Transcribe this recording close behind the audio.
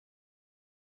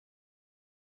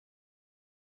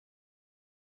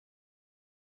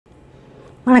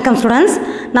வணக்கம் ஸ்டூடெண்ட்ஸ்,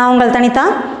 நான் உங்கள் தனிதா.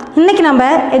 இன்னைக்கு நம்ம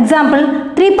எக்ஸாம்பிள்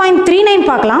 3.39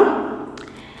 பார்க்கலாம்.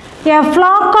 A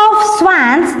flock of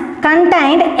swans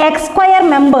contained X square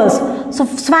members. So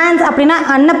swans அப்படின்னா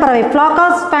அன்னப்பறவை. Flock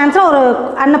of swans ஒரு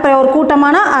அன்னப்பறவை, ஒரு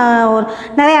கூட்டமான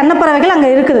நிறைய அன்னப்பறவைகள் அங்கே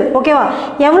இருக்குது. ஓகேவா?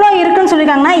 எவ்வளோ இருக்குன்னு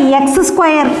சொல்லியிருக்காங்கன்னா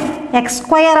எக்ஸ்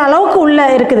ஸ்கொயர் அளவுக்கு உள்ள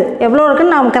இருக்குது. எவ்வளோ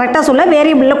இருக்குன்னு நான் கரெக்டாக சொல்ல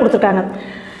வேரியபிளில் கொடுத்துருக்காங்க.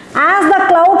 As the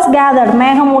clouds gathered,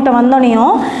 மேகமூட்டம்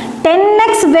வந்தோனையும்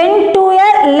 10x went to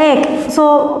a lake. So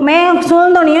மேகம்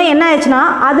சூழ்ந்தோனையும் என்ன ஆயிடுச்சுன்னா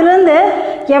அதுலேருந்து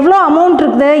எவ்வளோ அமௌண்ட்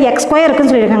இருக்குது, எக்ஸ் ஸ்கொயர்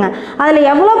இருக்குதுன்னு சொல்லியிருக்காங்க. அதில்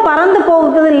எவ்வளோ பறந்து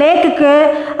போகுது லேக்குக்கு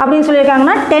அப்படின்னு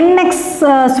சொல்லியிருக்காங்கன்னா 10x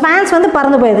ஸ்வான்ஸ் வந்து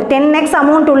பறந்து போயிடுது. 10x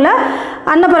அமௌண்ட் உள்ள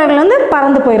அன்னப்பறவைகள் வந்து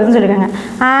பறந்து போயிடுதுன்னு சொல்லியிருக்காங்க.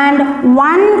 அண்ட்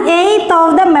 1/8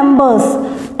 ஆஃப் த மெம்பர்ஸ்,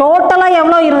 டோட்டலாக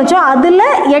எவ்வளோ இருந்துச்சோ அதில்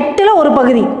 8ல் ஒரு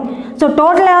பகுதி. ஸோ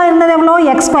டோட்டலாக இருந்தது எவ்வளோ,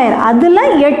 எக்ஸ் ஸ்கொயர். அதில்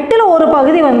 8ல் ஒரு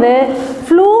பகுதி வந்து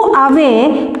flu away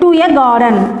to a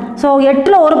garden. So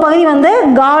 8ல் ஒரு பகுதி வந்து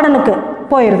கார்டனுக்கு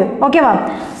போயிடுது. ஓகேவா?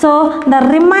 So the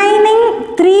remaining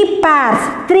three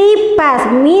purse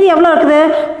மீதி எவ்வளோ இருக்குது,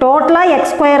 டோட்டலாக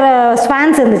எக்ஸ் ஸ்கொயர்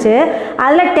ஸ்வான்ஸ் இருந்துச்சு.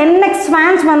 அதில் 10x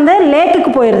ஸ்வான்ஸ் வந்து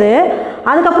லேக்குக்கு போயிடுது.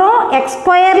 அதுக்கப்புறம் எக்ஸ்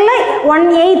ஸ்கொயரில்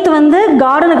 1/8 வந்து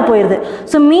கார்டனுக்கு போயிடுது.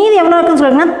 ஸோ மீதி எவ்வளோ இருக்குன்னு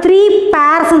சொல்லிங்கன்னா 3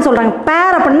 பேர்ஸ்ன்னு சொல்கிறாங்க.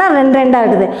 பேர் அப்படின்னா 2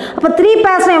 இருக்குது. அப்போ 3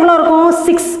 பேர்ஸ்னால் எவ்வளோ இருக்கும்,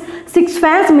 6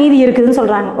 ஸ்வான்ஸ் மீதி இருக்குதுன்னு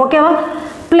சொல்கிறாங்க. ஓகேவா?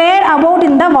 played about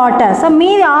in the water. So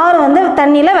மீதி 6 வந்து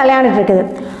தண்ணியில் விளையாண்டுட்டு இருக்குது.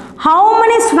 How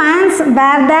many swans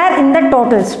were there in the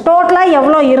totals? டோட்டலாக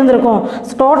எவ்வளோ இருந்திருக்கும்,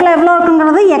 டோட்டலாக எவ்வளோ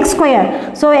இருக்குங்கிறது எக்ஸ் ஸ்கொயர்.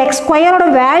 ஸோ எக்ஸ் ஸ்கொயரோட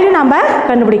வேல்யூ நம்ம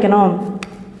கண்டுபிடிக்கணும்.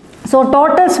 ஸோ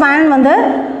டோட்டல் ஸ்வான் வந்து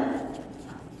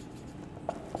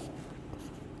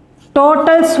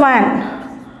டோட்டல்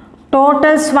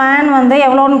ஸ்வான் வந்து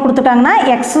எவ்வளோன்னு கொடுத்துட்டாங்கன்னா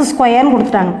எக்ஸ் ஸ்கொயர்னு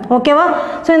கொடுத்துட்டாங்க. ஓகேவா?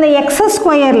 ஸோ இந்த எக்ஸ்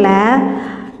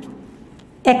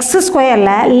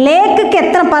ஸ்கொயரில் லேக்குக்கு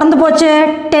எத்தனை பறந்து போச்சு,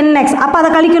 10x. அப்போ அதை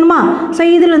கழிக்கணுமா? ஸோ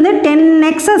இதில் வந்து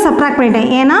 10xஐ சப்ட்ராக்ட் பண்ணிட்டேன்.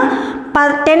 ஏன்னா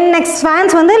 10x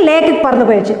ஸ்வான்ஸ் வந்து லேக்குக்கு பறந்து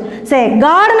போயிடுச்சு. சரி,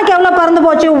 கார்டனுக்கு எவ்வளோ பறந்து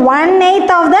போச்சு, 1/8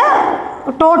 ஆஃப் த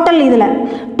டோட்டல். இதில்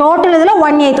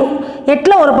 1/8,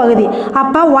 8ல் ஒரு பகுதி.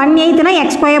 அப்போ 1/8னா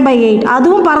எக்ஸ் ஸ்கொயர் பை 8.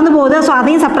 அதுவும் பறந்து போகுது. ஸோ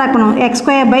அதையும் சப்ட்ராக்ட் பண்ணுவோம், எக்ஸ்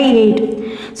ஸ்கொயர் பை 8.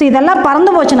 ஸோ இதெல்லாம்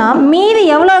பறந்து போச்சுன்னா மீதி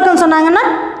எவ்வளோ இருக்குன்னு சொன்னாங்கன்னா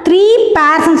 3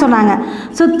 பேர்ஸ்ன்னு சொன்னாங்க.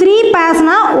 ஸோ 3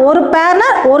 பேர்ஸ்னால் ஒரு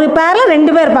பேரில்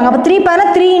 2 பேர் இருப்பாங்க. அப்போ 3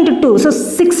 பேரில் 3 × 2. ஸோ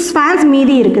 6 ஸ்வான்ஸ்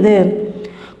மீதி இருக்குது.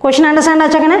 Question understand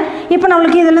ஆச்சாக்கண்ணே? இப்போ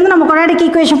நம்மளுக்கு இதுலேருந்து நம்ம குவாட்ராட்டிக்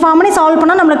ஈக்குவேஷன் ஃபார்ம் பண்ணி சால்வ்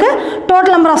பண்ணால் நம்மளுக்கு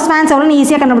டோட்டல் நம்பர் ஆஃப் ஸ்வான்ஸ் எவ்வளோன்னு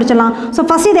ஈஸியாக கண்டுபிடிச்சிடலாம். ஸோ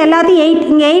ஃபஸ்ட் இது எல்லாத்தையும் 8,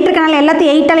 இங்கே 8 இருக்கனால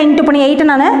எல்லாத்தையும் 8ஆல் இன்ட்டு பண்ணி 8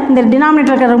 நான் இந்த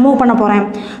டினாமினேட்டருக்கு ரிமூவ் பண்ண போகிறேன்.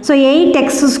 So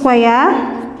 8x square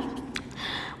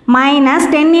minus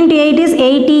 10 × 8 is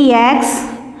 80x.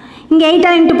 இங்கே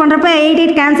 8ஆல் இன்ட்டு பண்ணுறப்ப 8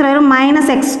 கேன்சல் ஆகிடும்.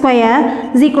 Minus X square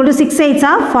is equal to 6 8s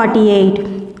are 48.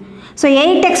 So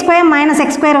 8x square minus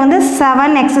X square வந்து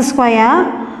 7x ஸ்கொயர்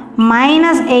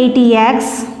மைனஸ் 80x.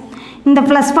 இந்த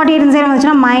ப்ளஸ் 48 சைடு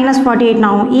வந்துச்சுன்னா மைனஸ் 48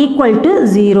 ஆகும், ஈக்குவல் டு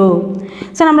 0.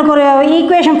 ஸோ நம்மளுக்கு ஒரு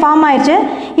equation form ஆயிடுச்சு.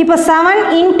 இப்போ 7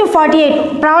 × 48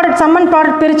 ப்ராடக்ட் சம்மன்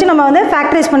ப்ராடக்ட் பிரித்து நம்ம வந்து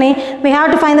ஃபேக்டரைஸ் பண்ணி we have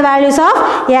to find the values of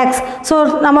x. So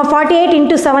நம்ம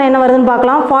 48 × 7 என்ன வருதுன்னு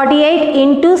பார்க்கலாம்.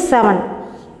 48 × 7,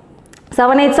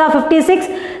 7 8s are 56,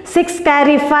 6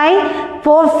 carry 5,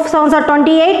 4 7s are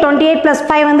 28, 28 plus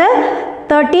 5 வந்து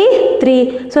 33.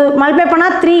 ஸோ மல்டிப்ளை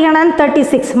பண்ணால்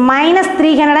 336 மைனஸ்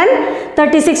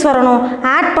 336 வரணும்.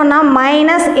 ஆட் பண்ணால்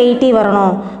மைனஸ் 80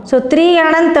 வரணும். ஸோ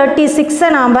 336ஐ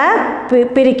நாம்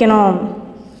பிரிக்கணும்.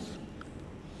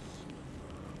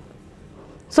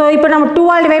 ஸோ இப்போ நம்ம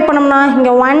 2ஆல் டிவைட் பண்ணோம்னா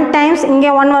இங்கே 1 டைம்ஸ்,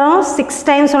 இங்கே 1 வரும். 6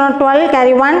 டைம்ஸ் வரும், 12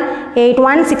 கேரி 1 8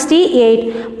 168.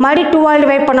 மறுபடி 2ஆல்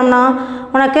டிவைட் பண்ணோம்னா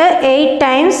உனக்கு 8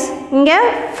 டைம்ஸ், இங்கே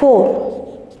 4.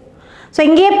 ஸோ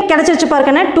இங்கேயே கிடச்சிருச்சு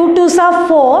பாருக்கண்ணே. 2 2s are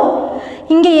 4.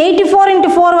 இங்கே 84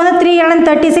 × 4 வந்து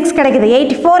 336 கிடைக்குது.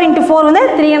 84 × 4 வந்து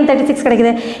 336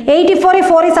 கிடைக்குது. 84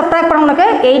 4 சப்ட்ராக்ட் பண்ண உனக்கு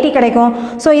 80 கிடைக்கும்.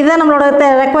 ஸோ இதுதான் நம்மளோட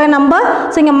ரெக்வயர்ட் நம்பர்.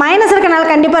 ஸோ இங்கே மைனஸ் இருக்கனால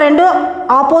கண்டிப்பாக 2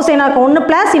 ஆப்போசிட் இருக்கும். ஒன்று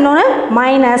ப்ளஸ், இன்னொன்று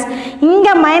மைனஸ்.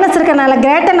 இங்கே மைனஸ் இருக்கனால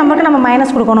கிரேட்டர் நம்பருக்கு நம்ம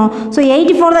மைனஸ் கொடுக்கணும். ஸோ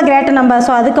 84 தான் கிரேட்டர் நம்பர்.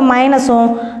 ஸோ அதுக்கு மைனஸும்,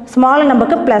 ஸ்மால்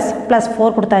நம்பருக்கு ப்ளஸ்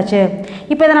 4 கொடுத்தாச்சு.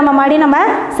 இப்போ இதை நம்ம மறுபடியும் நம்ம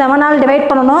 7ஆல் டிவைட்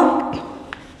பண்ணணும்.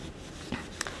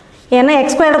 ஏன்னா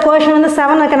எக்ஸ் ஸ்கொயரோட கோஷன் வந்து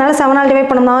 7 இருக்கனால 7ஆல் டிவைட்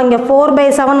பண்ணோம்னா இங்கே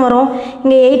 4/7 வரும்.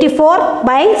 இங்கே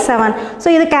 84/7. ஸோ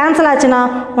இது கேன்சல் ஆச்சுன்னா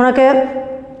உனக்கு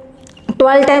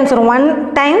 12 டைம்ஸ் வரும். 1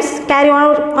 டைம்ஸ் கேரி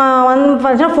 1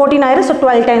 14 ஆயிரும். ஸோ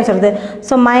 12 டைம்ஸ் வருது.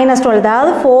 ஸோ -12,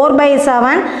 அதாவது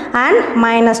 4/7 அண்ட்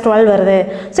 -12 வருது.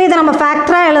 ஸோ இதை நம்ம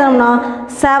ஃபேக்டராக எழுதணும்னா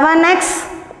 7x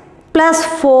plus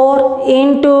 4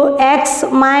 into x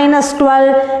minus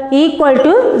 12 equal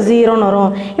to 0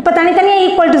 வரும். இப்போ தனித்தனியா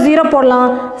equal to 0 போடலாம்.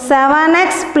 7x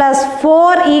plus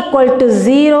 4 equal to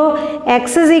 0,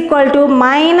 x is equal to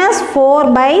minus 4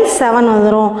 by 7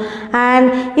 வந்துரும். And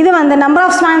இது வந்து number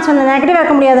of swans வந்து நெகட்டிவ்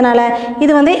வைக்க முடியாதனால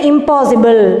இது வந்து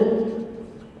impossible.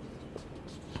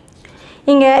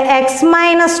 இங்க x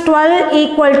minus 12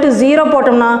 equal to 0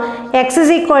 போட்டோம்னா x is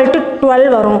equal to 12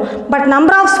 வரும். But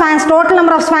number of swans, total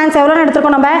number of swans எவ்வளோன்னு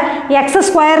எடுத்துருக்கோம் நம்ம x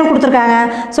square கொடுத்துருக்காங்க.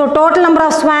 So total number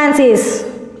of swans is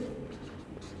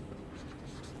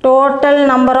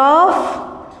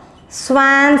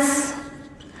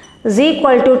is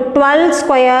equal to 12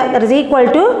 square, that is equal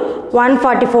to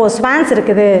 144 swans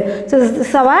இருக்குது. So this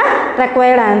is our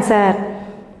required answer.